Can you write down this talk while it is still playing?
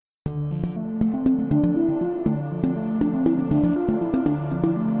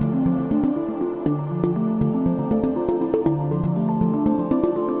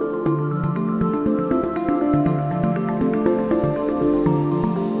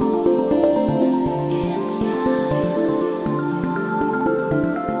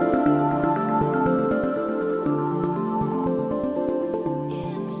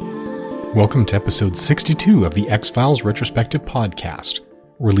Welcome to episode 62 of the X-Files Retrospective Podcast,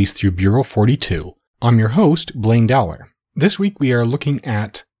 released through Bureau 42. I'm your host, Blaine Dowler. This week we are looking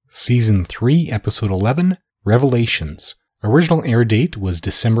at Season 3, Episode 11, Revelations. Original air date was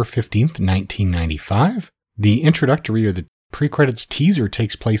December 15th, 1995. The introductory or the pre-credits teaser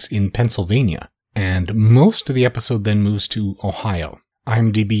takes place in Pennsylvania, and most of the episode then moves to Ohio.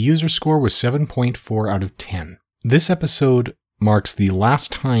 IMDb user score was 7.4 out of 10. This episode marks the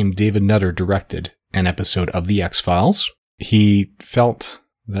last time David Nutter directed an episode of The X-Files. He felt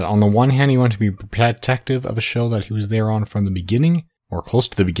that on the one hand he wanted to be protective of a show that he was there on from the beginning, or close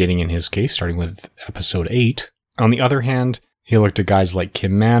to the beginning in his case, starting with episode 8. On the other hand, he looked at guys like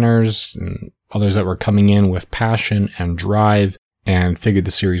Kim Manners and others that were coming in with passion and drive and figured the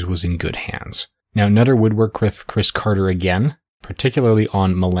series was in good hands. Now, Nutter would work with Chris Carter again, particularly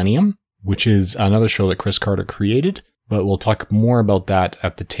on Millennium, which is another show that Chris Carter created, but we'll talk more about that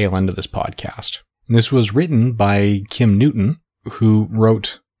at the tail end of this podcast. And this was written by Kim Newton, who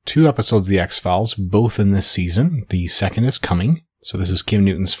wrote 2 episodes of The X-Files, both in this season. The second is coming, so this is Kim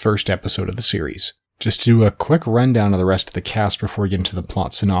Newton's first episode of the series. Just to do a quick rundown of the rest of the cast before we get into the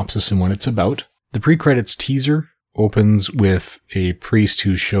plot synopsis and what it's about. The pre-credits teaser opens with a priest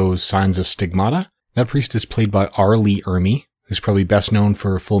who shows signs of stigmata. That priest is played by R. Lee Ermey, who's probably best known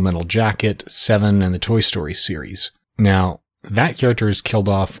for Full Metal Jacket, Seven, and the Toy Story series. Now, that character is killed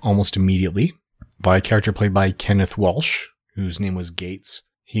off almost immediately by a character played by Kenneth Walsh, whose name was Gates.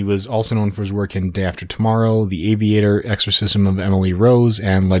 He was also known for his work in Day After Tomorrow, The Aviator, Exorcism of Emily Rose,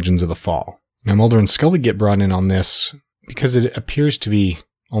 and Legends of the Fall. Now, Mulder and Scully get brought in on this because it appears to be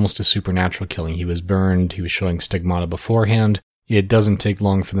almost a supernatural killing. He was burned, he was showing stigmata beforehand. It doesn't take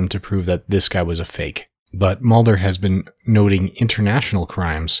long for them to prove that this guy was a fake. But Mulder has been noting international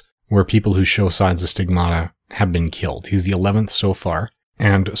crimes where people who show signs of stigmata have been killed. He's the 11th so far,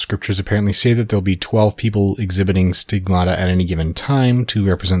 and scriptures apparently say that there'll be 12 people exhibiting stigmata at any given time to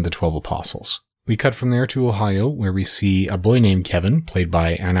represent the 12 apostles. We cut from there to Ohio, where we see a boy named Kevin, played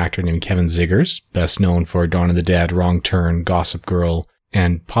by an actor named Kevin Zegers, best known for Dawn of the Dead, Wrong Turn, Gossip Girl,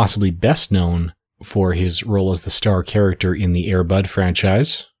 and possibly best known for his role as the star character in the Air Bud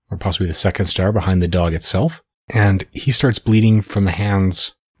franchise, or possibly the second star behind the dog itself. And he starts bleeding from the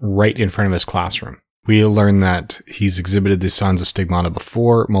hands right in front of his classroom. We learn that he's exhibited these signs of stigmata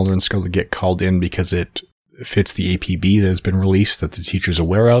before. Mulder and Scully get called in because it fits the APB that has been released that the teacher's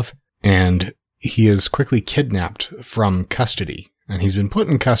aware of. And he is quickly kidnapped from custody. And he's been put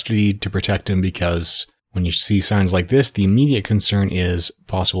in custody to protect him because when you see signs like this, the immediate concern is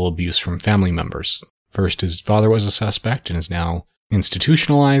possible abuse from family members. First, his father was a suspect and is now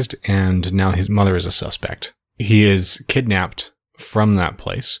institutionalized, and now his mother is a suspect. He is kidnapped from that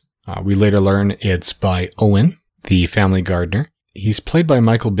place. We later learn it's by Owen, the family gardener. He's played by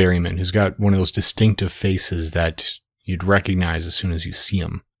Michael Berryman, who's got one of those distinctive faces that you'd recognize as soon as you see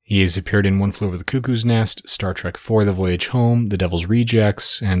him. He has appeared in One Flew Over the Cuckoo's Nest, Star Trek IV, The Voyage Home, The Devil's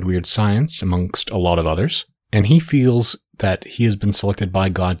Rejects, and Weird Science, amongst a lot of others. And he feels that he has been selected by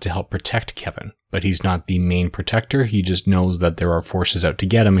God to help protect Kevin, but he's not the main protector. He just knows that there are forces out to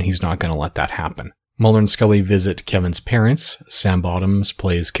get him, and he's not going to let that happen. Mulder and Scully visit Kevin's parents. Sam Bottoms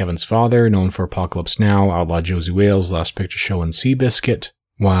plays Kevin's father, known for Apocalypse Now, Outlaw Josie Wales, Last Picture Show, and Seabiscuit,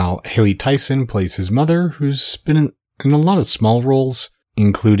 while Haley Tyson plays his mother, who's been in a lot of small roles,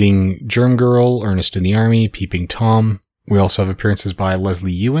 including Germ Girl, Ernest in the Army, Peeping Tom. We also have appearances by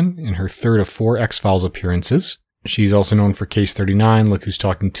Leslie Ewan in her 3rd of 4 X-Files appearances. She's also known for Case 39, Look Who's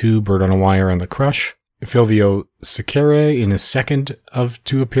Talking To, Bird on a Wire, and The Crush. Fulvio Sequeira in his 2nd of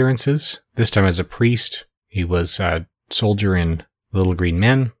 2 appearances, this time as a priest. He was a soldier in Little Green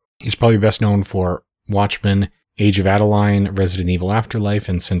Men. He's probably best known for Watchmen, Age of Adeline, Resident Evil Afterlife,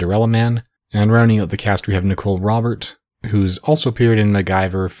 and Cinderella Man. And rounding out the cast, we have Nicole Robert, who's also appeared in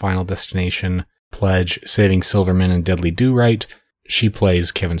MacGyver, Final Destination, Pledge, Saving Silverman, and Deadly Do-Right. She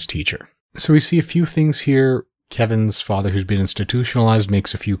plays Kevin's teacher. So we see a few things here. Kevin's father, who's been institutionalized,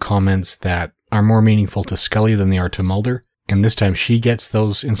 makes a few comments that are more meaningful to Scully than they are to Mulder. And this time she gets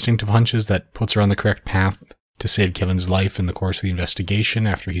those instinctive hunches that puts her on the correct path to save Kevin's life in the course of the investigation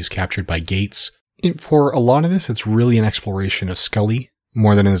after he's captured by Gates. For a lot of this, it's really an exploration of Scully,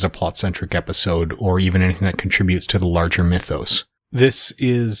 more than it is a plot-centric episode or even anything that contributes to the larger mythos. This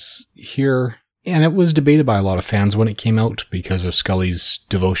is here, and it was debated by a lot of fans when it came out because of Scully's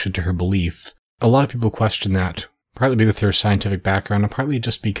devotion to her belief. A lot of people question that, partly because of her scientific background and partly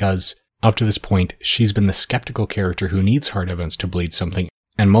just because up to this point, she's been the skeptical character who needs hard evidence to believe something,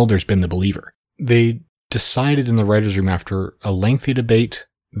 and Mulder's been the believer. They decided in the writer's room after a lengthy debate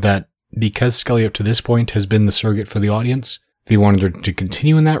that because Scully up to this point has been the surrogate for the audience, they wanted her to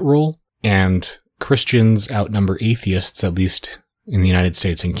continue in that role, and Christians outnumber atheists, at least in the United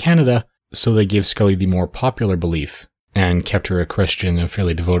States and Canada, so they gave Scully the more popular belief and kept her a Christian, a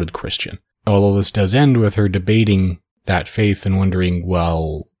fairly devoted Christian. Although this does end with her debating that faith and wondering,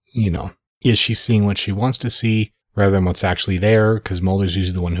 well, is she seeing what she wants to see rather than what's actually there? Because Mulder's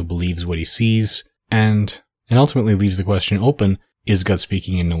usually the one who believes what he sees, and ultimately leaves the question open, is God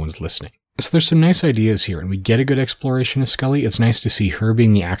speaking and no one's listening? So there's some nice ideas here, and we get a good exploration of Scully. It's nice to see her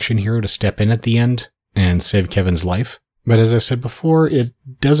being the action hero to step in at the end and save Kevin's life. But as I've said before, it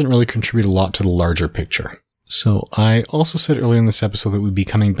doesn't really contribute a lot to the larger picture. So I also said earlier in this episode that we'd be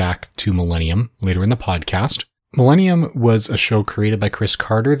coming back to Millennium later in the podcast. Millennium was a show created by Chris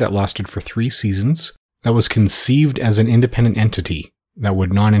Carter that lasted for 3 seasons, that was conceived as an independent entity that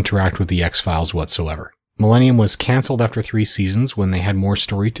would not interact with the X-Files whatsoever. Millennium was cancelled after 3 seasons when they had more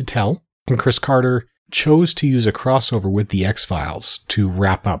story to tell, and Chris Carter chose to use a crossover with the X-Files to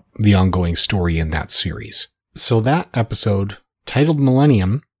wrap up the ongoing story in that series. So that episode, titled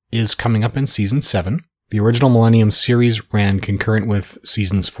Millennium, is coming up in season 7. The original Millennium series ran concurrent with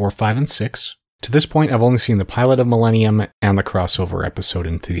seasons 4, 5, and 6. To this point, I've only seen the pilot of Millennium and the crossover episode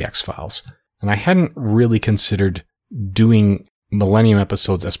into the X-Files. And I hadn't really considered doing Millennium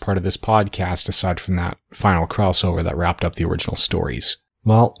episodes as part of this podcast aside from that final crossover that wrapped up the original stories.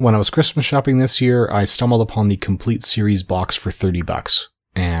 Well, when I was Christmas shopping this year, I stumbled upon the complete series box for $30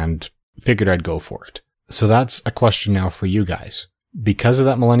 and figured I'd go for it. So that's a question now for you guys. Because of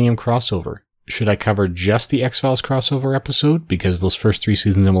that Millennium crossover, should I cover just the X-Files crossover episode? Because those first 3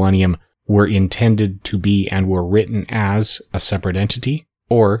 seasons of Millennium were intended to be and were written as a separate entity?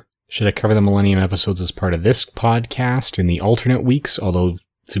 Or should I cover the Millennium episodes as part of this podcast in the alternate weeks? Although,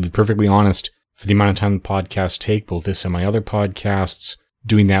 to be perfectly honest, for the amount of time the podcasts take, both this and my other podcasts,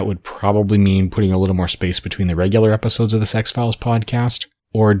 doing that would probably mean putting a little more space between the regular episodes of this X-Files podcast.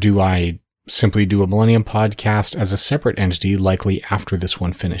 Or do I simply do a Millennium podcast as a separate entity, likely after this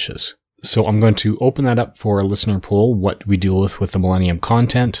one finishes? So I'm going to open that up for a listener poll. What do we deal with the Millennium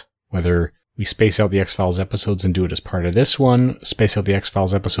content? Whether we space out the X-Files episodes and do it as part of this one, space out the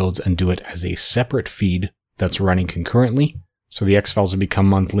X-Files episodes and do it as a separate feed that's running concurrently. So the X-Files would become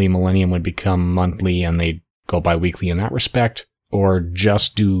monthly, Millennium would become monthly, and they'd go bi-weekly in that respect. Or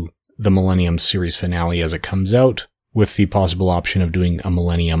just do the Millennium series finale as it comes out, with the possible option of doing a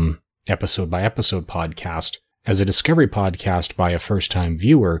Millennium episode-by-episode podcast as a discovery podcast by a first-time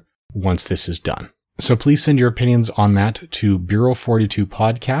viewer once this is done. So please send your opinions on that to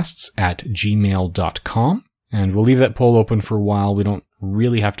bureau42podcasts@gmail.com. And we'll leave that poll open for a while. We don't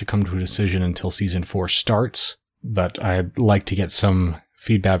really have to come to a decision until season 4 starts, but I'd like to get some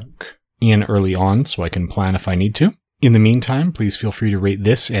feedback in early on so I can plan if I need to. In the meantime, please feel free to rate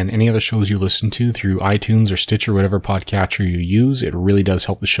this and any other shows you listen to through iTunes or Stitcher, whatever podcatcher you use. It really does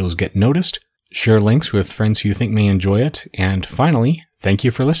help the shows get noticed. Share links with friends who you think may enjoy it. And finally, thank you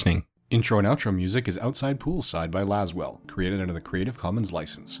for listening. Intro and outro music is Outside Poolside by Laswell, created under the Creative Commons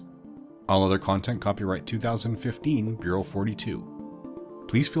license. All other content copyright 2015, Bureau 42.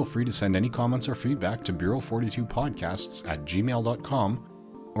 Please feel free to send any comments or feedback to bureau42podcasts@gmail.com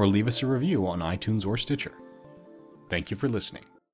or leave us a review on iTunes or Stitcher. Thank you for listening.